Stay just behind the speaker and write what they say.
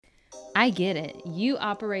I get it. You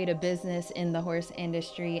operate a business in the horse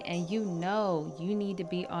industry and you know you need to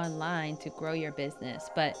be online to grow your business,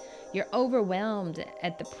 but you're overwhelmed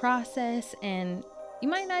at the process and you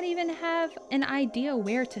might not even have an idea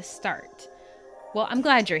where to start. Well, I'm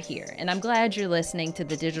glad you're here, and I'm glad you're listening to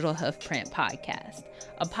the Digital Hoofprint Podcast,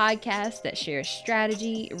 a podcast that shares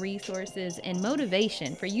strategy, resources, and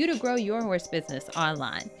motivation for you to grow your horse business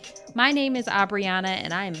online. My name is Abriana,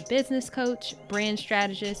 and I am a business coach, brand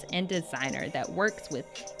strategist, and designer that works with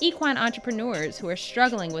equine entrepreneurs who are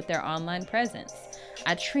struggling with their online presence.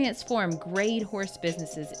 I transform grade horse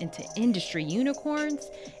businesses into industry unicorns.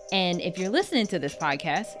 And if you're listening to this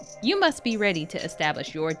podcast, you must be ready to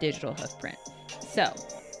establish your digital hoofprint. So,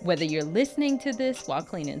 whether you're listening to this while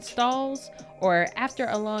cleaning stalls or after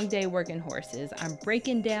a long day working horses, I'm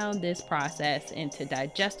breaking down this process into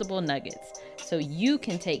digestible nuggets so you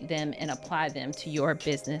can take them and apply them to your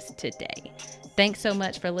business today. Thanks so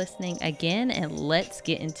much for listening again, and let's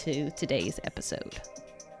get into today's episode.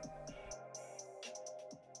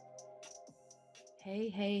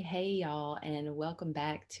 Hey, y'all, and welcome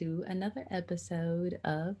back to another episode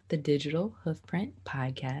of the Digital Hoofprint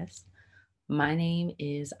Podcast. My name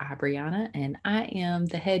is Abriana, and I am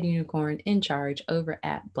the head unicorn in charge over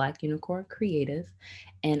at Black Unicorn Creative.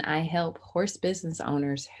 And I help horse business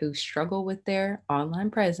owners who struggle with their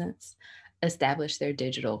online presence establish their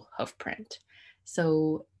digital hoofprint.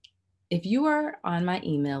 So, if you are on my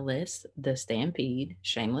email list, the Stampede,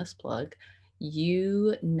 shameless plug,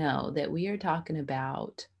 you know that we are talking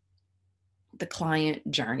about the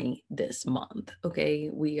client journey this month. Okay.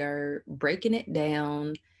 We are breaking it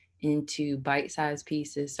down into bite sized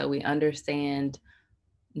pieces so we understand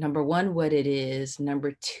number one, what it is,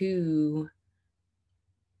 number two,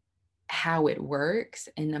 how it works,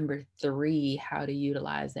 and number three, how to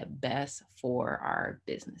utilize that best for our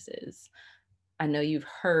businesses. I know you've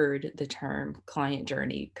heard the term client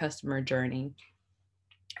journey, customer journey,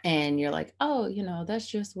 and you're like, oh, that's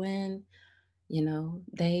just when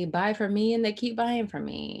they buy from me and they keep buying from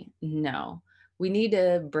me. No, we need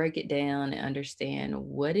to break it down and understand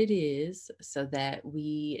what it is so that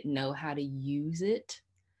we know how to use it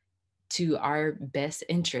to our best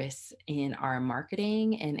interests in our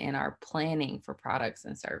marketing and in our planning for products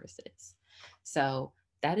and services. So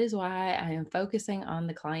that is why I am focusing on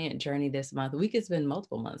the client journey this month. We could spend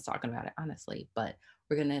multiple months talking about it, honestly, but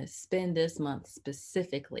we're going to spend this month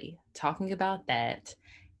specifically talking about that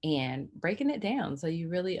and breaking it down so you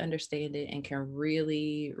really understand it and can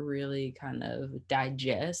really, really kind of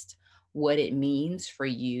digest what it means for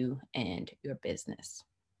you and your business.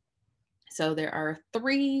 So there are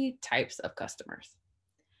three types of customers.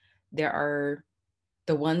 There are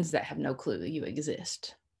the ones that have no clue you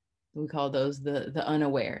exist. We call those the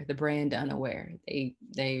unaware, the brand unaware.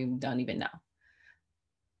 They don't even know.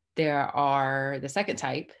 There are the second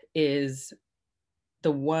type is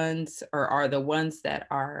the ones or are the ones that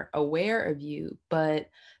are aware of you, but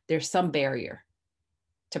there's some barrier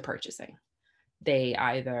to purchasing. They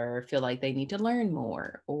either feel like they need to learn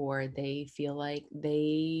more or they feel like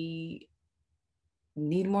they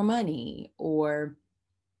need more money or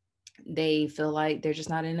they feel like they're just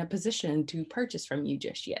not in a position to purchase from you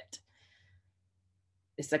just yet.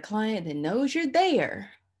 It's a client that knows you're there.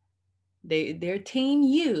 They're team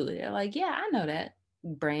you. They're like, yeah, I know that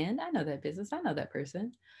brand. I know that business. I know that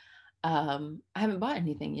person. I haven't bought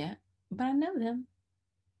anything yet, but I know them.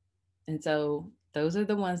 And so those are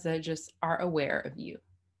the ones that just are aware of you,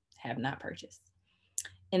 have not purchased.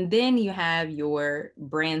 And then you have your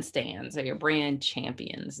brand stands or your brand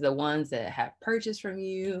champions, the ones that have purchased from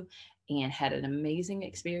you and had an amazing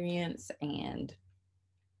experience and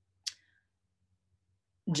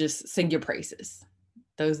just sing your praises.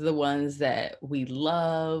 Those are the ones that we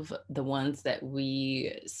love, the ones that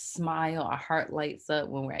we smile, our heart lights up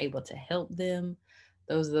when we're able to help them.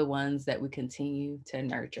 Those are the ones that we continue to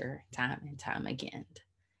nurture time and time again.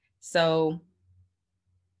 So,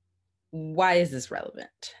 why is this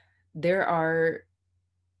relevant? There are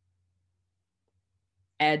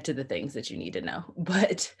add to the things that you need to know,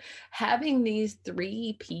 but having these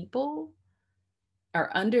three people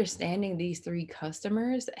or understanding these three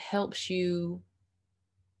customers helps you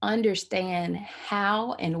understand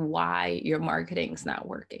how and why your marketing's not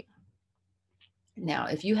working. Now,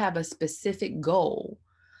 if you have a specific goal,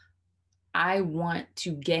 I want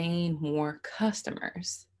to gain more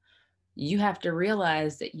customers, you have to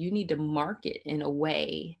realize that you need to market in a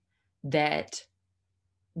way that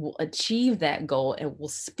will achieve that goal and will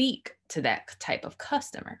speak to that type of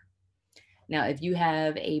customer. Now, if you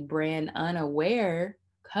have a brand unaware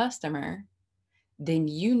customer, then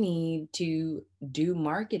you need to do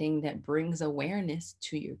marketing that brings awareness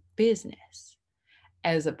to your business,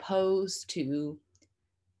 as opposed to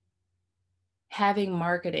having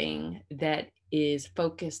marketing that is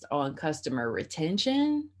focused on customer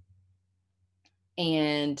retention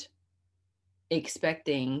and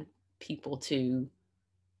expecting people to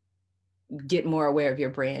get more aware of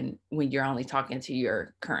your brand when you're only talking to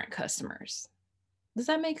your current customers. Does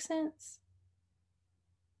that make sense?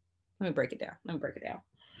 Let me break it down.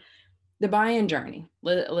 The buy-in journey.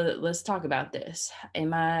 Let's talk about this. In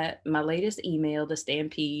my latest email, the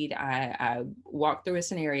Stampede, I walked through a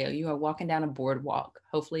scenario. You are walking down a boardwalk.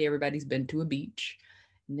 Hopefully everybody's been to a beach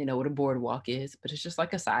and they know what a boardwalk is, but it's just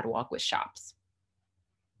like a sidewalk with shops.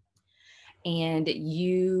 And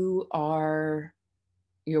you're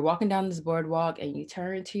walking down this boardwalk and you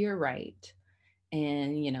turn to your right,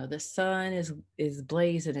 and the sun is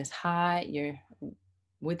blazing, it's hot. You're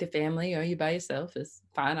with the family or you by yourself, it's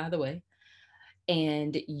fine either way.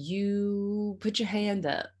 And you put your hand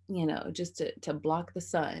up, just to block the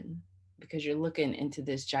sun, because you're looking into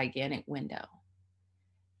this gigantic window.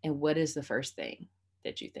 And what is the first thing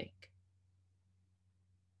that you think?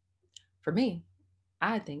 For me,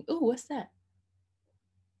 I think, ooh, what's that?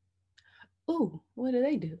 Ooh, what do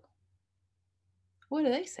they do? What do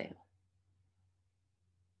they sell?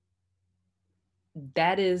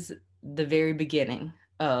 That is the very beginning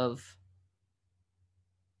of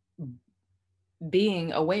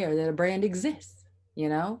being aware that a brand exists, you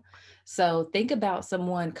know? So think about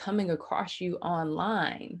someone coming across you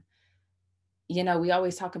online. We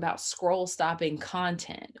always talk about scroll stopping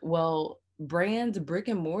content. Well, brands, brick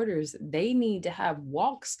and mortars, they need to have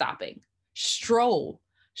walk stopping, stroll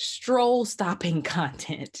stopping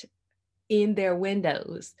content in their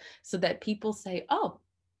windows, so that people say, oh,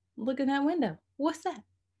 look in that window. What's that?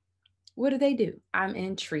 What do they do? I'm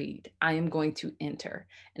intrigued. I am going to enter.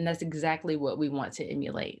 And that's exactly what we want to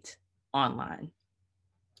emulate online.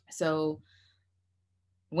 So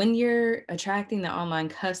when you're attracting the online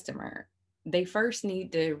customer, they first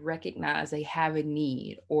need to recognize they have a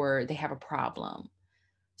need or they have a problem.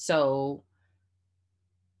 So,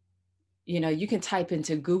 you can type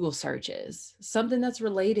into Google searches something that's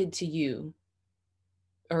related to you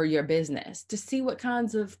or your business to see what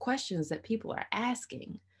kinds of questions that people are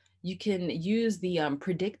asking. You can use the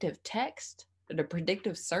predictive text, the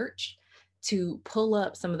predictive search, to pull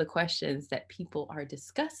up some of the questions that people are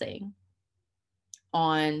discussing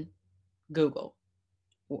on Google.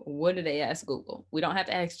 What do they ask Google? We don't have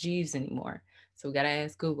to ask Jeeves anymore. So we got to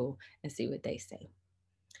ask Google and see what they say.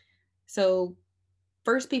 So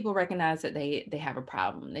first, people recognize that they have a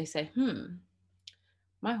problem. They say,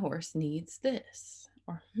 my horse needs this,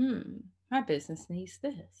 or my business needs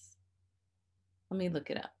this. Let me look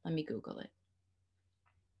it up. Let me Google it.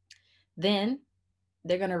 Then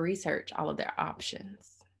they're going to research all of their options.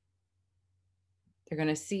 They're going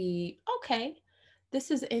to see, okay,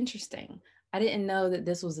 this is interesting. I didn't know that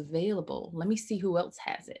this was available. Let me see who else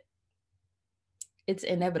has it. It's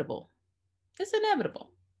inevitable. It's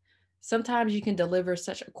inevitable. Sometimes you can deliver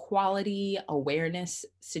such a quality awareness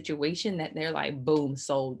situation that they're like, boom,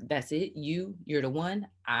 sold. That's it. You're the one.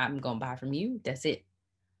 I'm going to buy from you. That's it.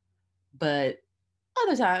 But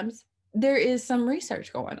other times, there is some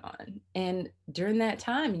research going on. And during that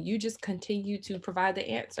time, you just continue to provide the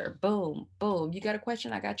answer. Boom, boom. You got a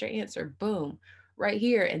question? I got your answer. Boom, right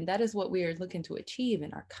here. And that is what we are looking to achieve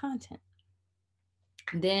in our content.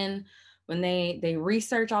 Then when they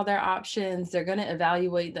research all their options, they're going to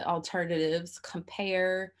evaluate the alternatives,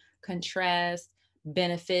 compare, contrast,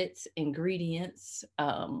 benefits, ingredients,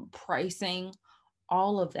 pricing,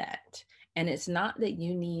 all of that. And it's not that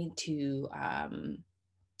you need to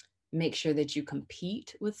make sure that you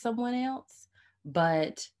compete with someone else,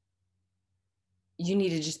 but you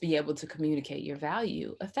need to just be able to communicate your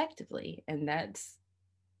value effectively. And that's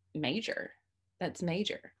major. That's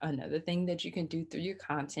major. Another thing that you can do through your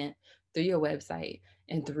content, through your website,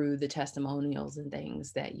 and through the testimonials and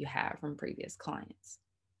things that you have from previous clients.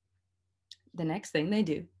 The next thing they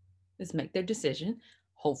do is make their decision.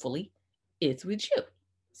 Hopefully, it's with you.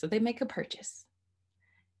 So they make a purchase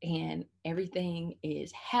and everything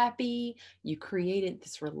is happy. You created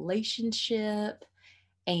this relationship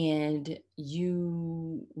and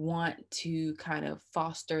you want to kind of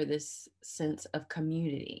foster this sense of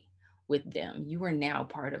community with them. You are now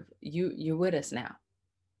part of you're with us now.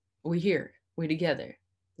 We're here. We're together.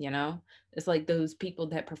 It's like those people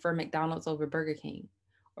that prefer McDonald's over Burger King,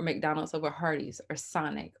 or McDonald's over Hardee's or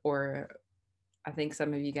Sonic, or I think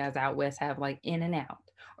some of you guys out west have like In-N-Out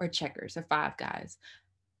or Checkers or Five Guys.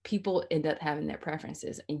 People end up having their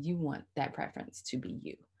preferences, and you want that preference to be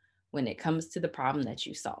you. when it comes to the problem that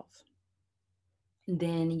you solve.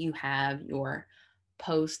 Then you have your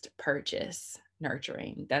post purchase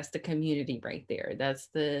nurturing. That's the community right there. That's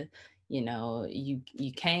the, you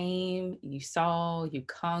came, you saw, you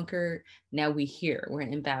conquered. Now we here. We're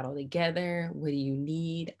in battle together. What do you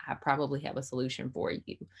need? I probably have a solution for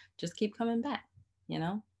you. Just keep coming back, you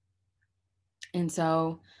know? And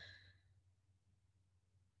so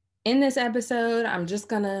in this episode, I'm just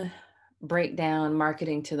going to break down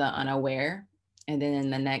marketing to the unaware. And then in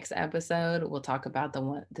the next episode, we'll talk about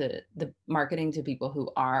the marketing to people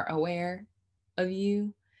who are aware of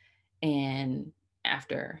you and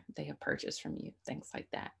after they have purchased from you, things like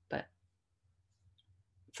that. But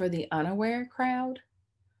for the unaware crowd,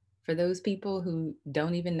 for those people who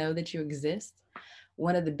don't even know that you exist,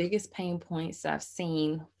 one of the biggest pain points I've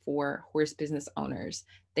seen for horse business owners,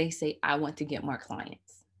 they say, I want to get more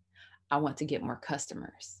clients. I want to get more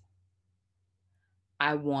customers.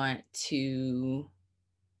 I want to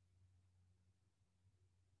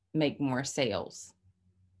make more sales.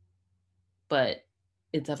 But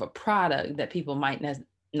it's of a product that people might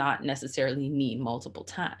not necessarily need multiple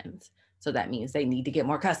times. So that means they need to get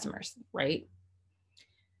more customers, right?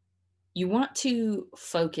 You want to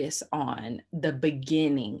focus on the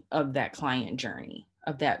beginning of that client journey,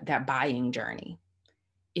 of that buying journey.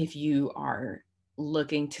 If you are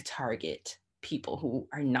looking to target people who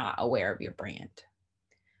are not aware of your brand.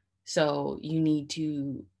 So you need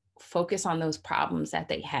to focus on those problems that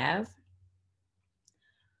they have.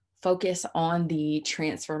 Focus on the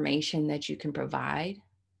transformation that you can provide.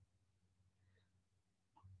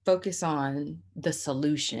 Focus on the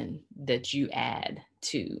solution that you add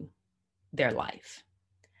to their life.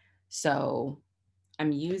 So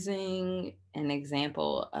I'm using an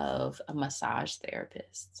example of a massage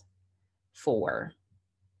therapist for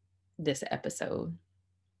this episode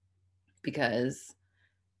because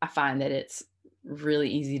I find that it's really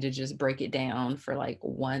easy to just break it down for like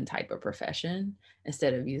one type of profession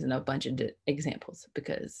instead of using a bunch of examples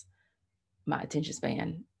because my attention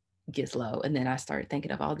span gets low and then I start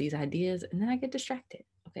thinking of all these ideas and then I get distracted.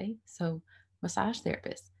 Okay. So massage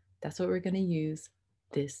therapist, that's what we're going to use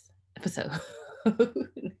this episode.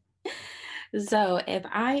 So if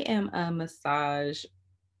I am a massage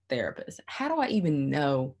therapist, how do I even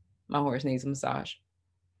know my horse needs a massage?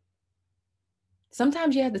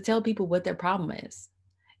 Sometimes you have to tell people what their problem is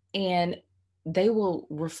and they will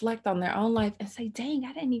reflect on their own life and say, dang,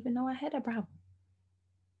 I didn't even know I had a problem.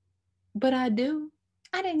 But I do.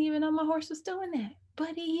 I didn't even know my horse was doing that,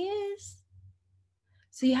 but he is.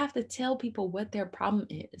 So you have to tell people what their problem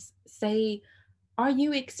is. Say, are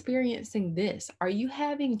you experiencing this? Are you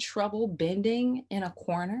having trouble bending in a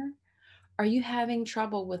corner? Are you having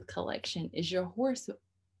trouble with collection? Is your horse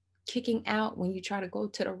kicking out when you try to go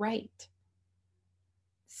to the right?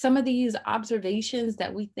 Some of these observations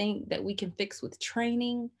that we think that we can fix with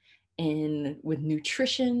training and with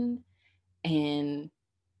nutrition and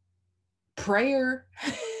prayer,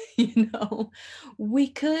 we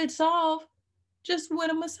could solve just with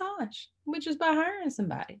a massage, which is by hiring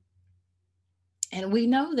somebody. And we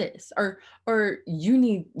know this, or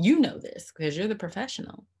you know this because you're the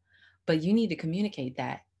professional, but you need to communicate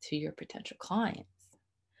that to your potential clients.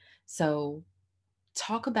 So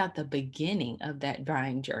talk about the beginning of that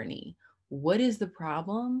buying journey. What is the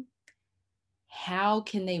problem? How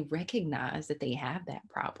can they recognize that they have that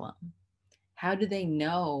problem? How do they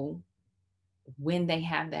know when they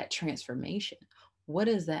have that transformation? What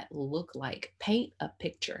does that look like? Paint a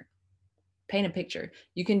picture. Paint a picture.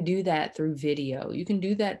 You can do that through video. You can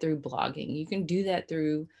do that through blogging. You can do that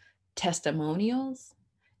through testimonials.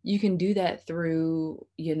 You can do that through,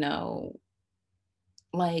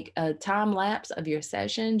 like a time lapse of your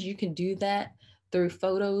sessions. You can do that through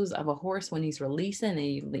photos of a horse when he's releasing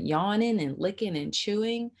and yawning and licking and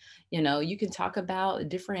chewing. You can talk about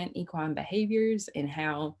different equine behaviors and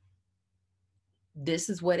how this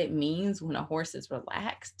is what it means when a horse is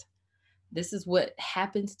relaxed. This is what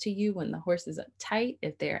happens to you when the horse is uptight,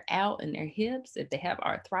 if they're out in their hips, if they have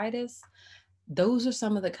arthritis. Those are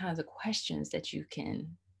some of the kinds of questions that you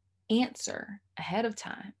can answer ahead of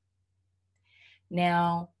time.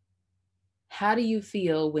 Now, how do you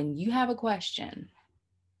feel when you have a question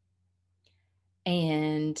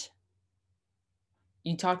and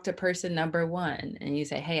you talk to person number one and you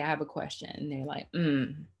say, hey, I have a question. And they're like,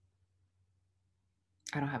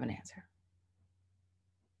 I don't have an answer.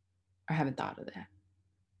 I haven't thought of that.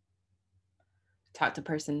 Talk to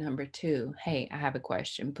person number two. Hey, I have a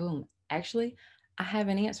question. Boom. Actually, I have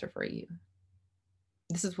an answer for you.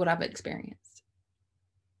 This is what I've experienced.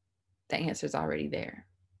 The answer is already there.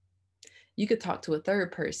 You could talk to a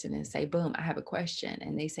third person and say, boom, I have a question.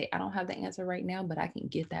 And they say, I don't have the answer right now, but I can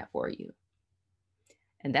get that for you.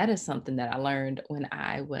 And that is something that I learned when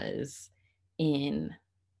I was in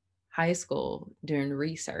high school doing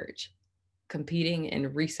research, competing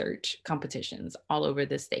in research competitions all over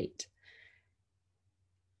the state.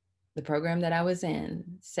 The program that I was in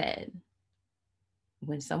said,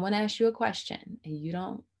 when someone asks you a question and you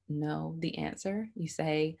don't know the answer, you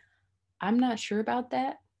say, I'm not sure about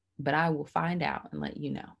that, but I will find out and let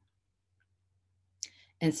you know.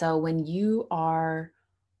 And so when you are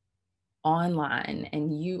online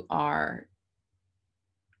and you are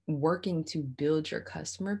working to build your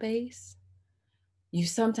customer base, you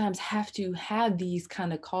sometimes have to have these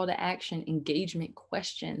kind of call to action engagement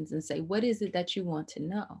questions and say, what is it that you want to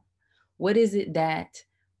know? What is it that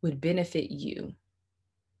would benefit you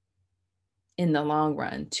in the long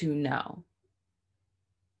run to know?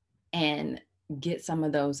 And get some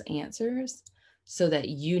of those answers so that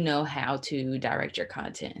you know how to direct your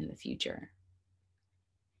content in the future.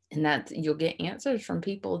 And that you'll get answers from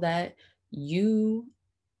people that you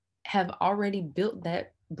have already built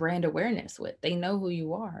that brand awareness with. They know who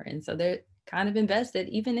you are. And so they're kind of invested,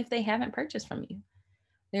 even if they haven't purchased from you.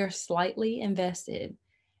 They're slightly invested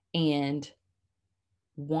and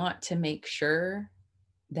want to make sure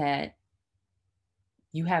that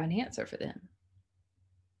you have an answer for them.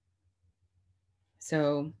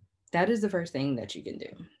 So that is the first thing that you can do.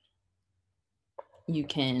 You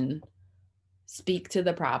can speak to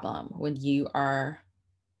the problem when you are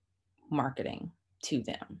marketing to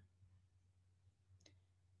them.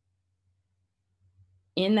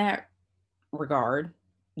 In that regard,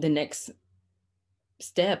 the next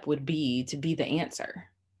step would be to be the answer.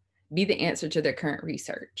 Be the answer to their current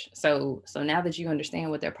research. So now that you understand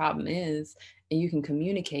what their problem is and you can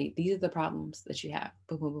communicate, these are the problems that you have.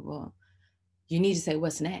 Boom, boom, boom, boom. You need to say,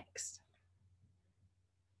 what's next?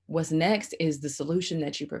 What's next is the solution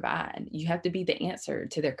that you provide. You have to be the answer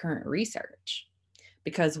to their current research,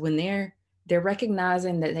 because when they're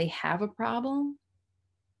recognizing that they have a problem,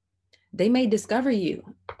 they may discover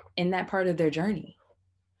you in that part of their journey,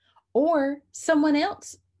 or someone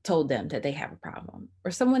else told them that they have a problem,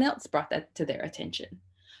 or someone else brought that to their attention.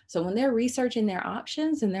 So when they're researching their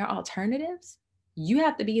options and their alternatives, you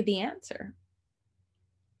have to be the answer.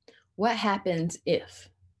 What happens if?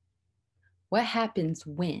 What happens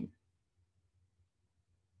when?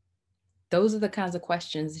 Those are the kinds of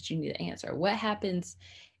questions that you need to answer. What happens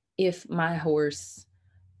if my horse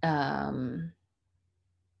cannot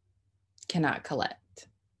collect?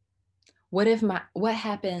 What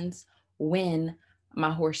happens when my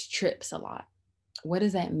horse trips a lot? What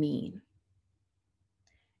does that mean?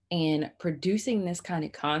 And producing this kind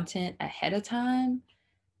of content ahead of time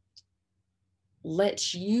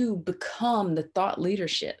lets you become the thought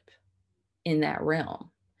leadership in that realm,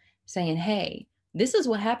 saying, hey, this is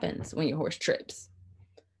what happens when your horse trips.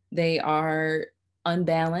 They are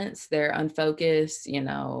unbalanced, they're unfocused,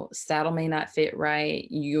 saddle may not fit right.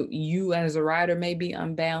 You as a rider may be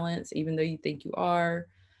unbalanced, even though you think you are.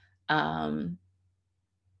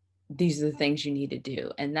 These are the things you need to do.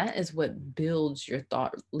 And that is what builds your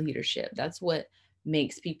thought leadership. That's what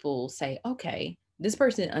makes people say, okay, this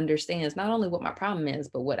person understands not only what my problem is,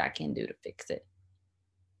 but what I can do to fix it.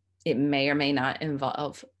 It may or may not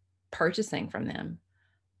involve purchasing from them,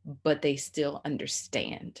 but they still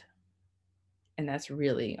understand. And that's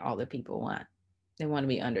really all that people want. They want to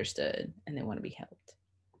be understood and they want to be helped.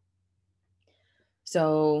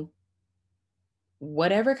 So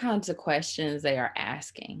whatever kinds of questions they are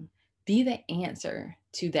asking, be the answer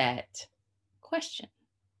to that question.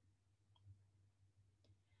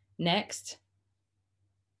 Next,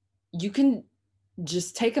 you can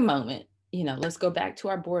just take a moment, let's go back to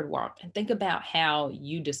our boardwalk and think about how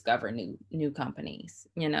you discover new companies.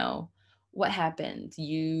 What happens?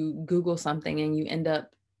 You Google something and you end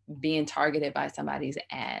up being targeted by somebody's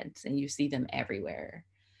ads and you see them everywhere.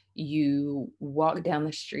 You walk down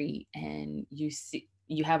the street and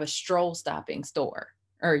you have a stroll stopping store,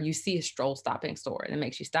 or you see a stroll stopping store, and it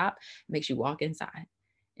makes you stop, makes you walk inside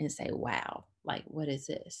and say, wow, like, what is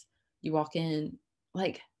this? You walk in,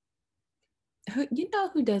 like, who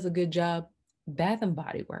does a good job? Bath and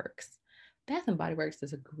Body Works. Bath and Body Works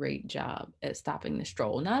does a great job at stopping the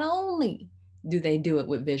stroll. Not only do they do it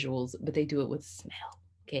with visuals, but they do it with smell.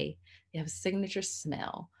 Okay. They have a signature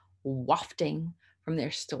smell wafting from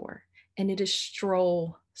their store, and it is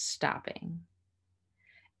stroll stopping.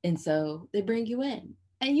 And so they bring you in,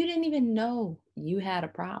 and you didn't even know you had a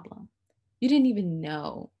problem. You didn't even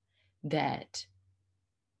know that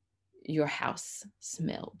your house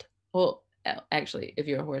smelled. Well, Actually, if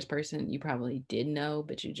you're a horse person, you probably did know,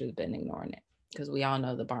 but you just been ignoring it because we all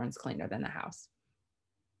know the barn's cleaner than the house.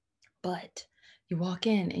 But you walk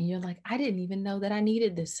in and you're like, I didn't even know that I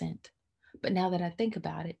needed this scent. But now that I think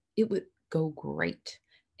about it, it would go great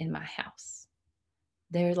in my house.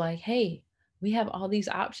 They're like, hey, we have all these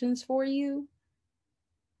options for you.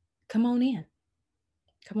 Come on in.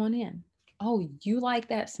 Come on in. Oh, you like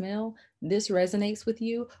that smell? This resonates with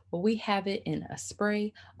you? Well, we have it in a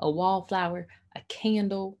spray, a wallflower, a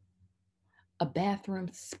candle, a bathroom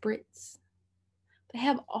spritz. They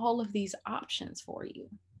have all of these options for you.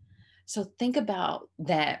 So think about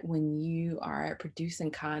that when you are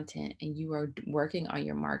producing content and you are working on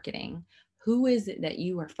your marketing. Who is it that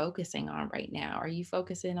you are focusing on right now? Are you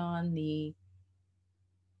focusing on the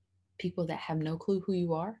people that have no clue who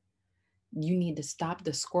you are? You need to stop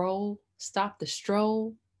the scroll, stop the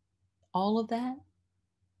stroll, all of that?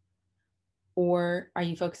 Or are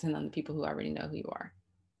you focusing on the people who already know who you are?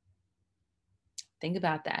 Think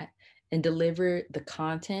about that and deliver the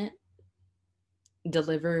content,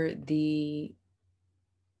 deliver the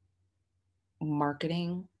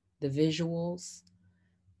marketing, the visuals,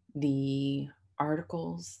 the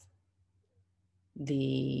articles,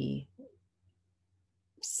 the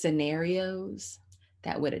scenarios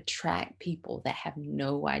that would attract people that have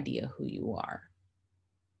no idea who you are.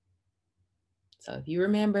 So if you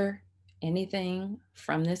remember anything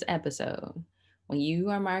from this episode, when you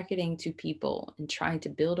are marketing to people and trying to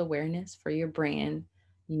build awareness for your brand,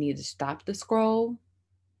 you need to stop the scroll,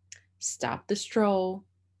 stop the stroll,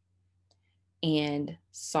 and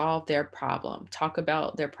solve their problem. Talk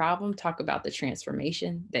about their problem, talk about the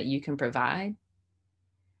transformation that you can provide,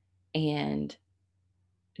 and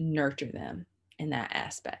nurture them in that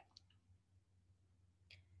aspect.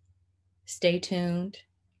 Stay tuned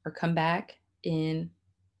or come back in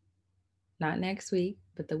not next week,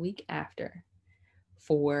 but the week after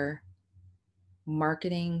for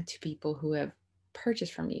marketing to people who have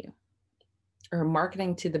purchased from you, or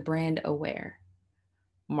marketing to the brand aware,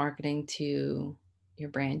 marketing to your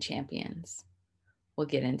brand champions. We'll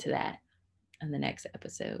get into that in the next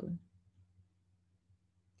episode.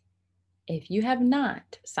 If you have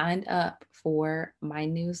not signed up for my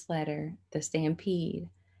newsletter, The Stampede,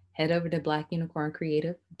 head over to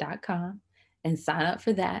blackunicorncreative.com and sign up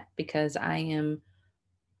for that, because I am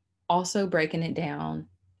also breaking it down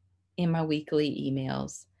in my weekly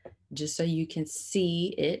emails just so you can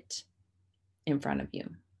see it in front of you.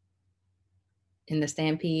 In the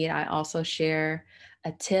Stampede, I also share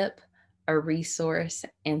a tip, a resource,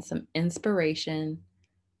 and some inspiration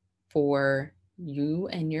for you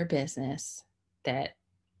and your business that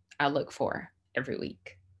I look for every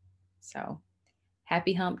week. So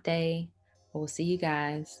happy hump day. We'll see you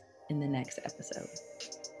guys in the next episode.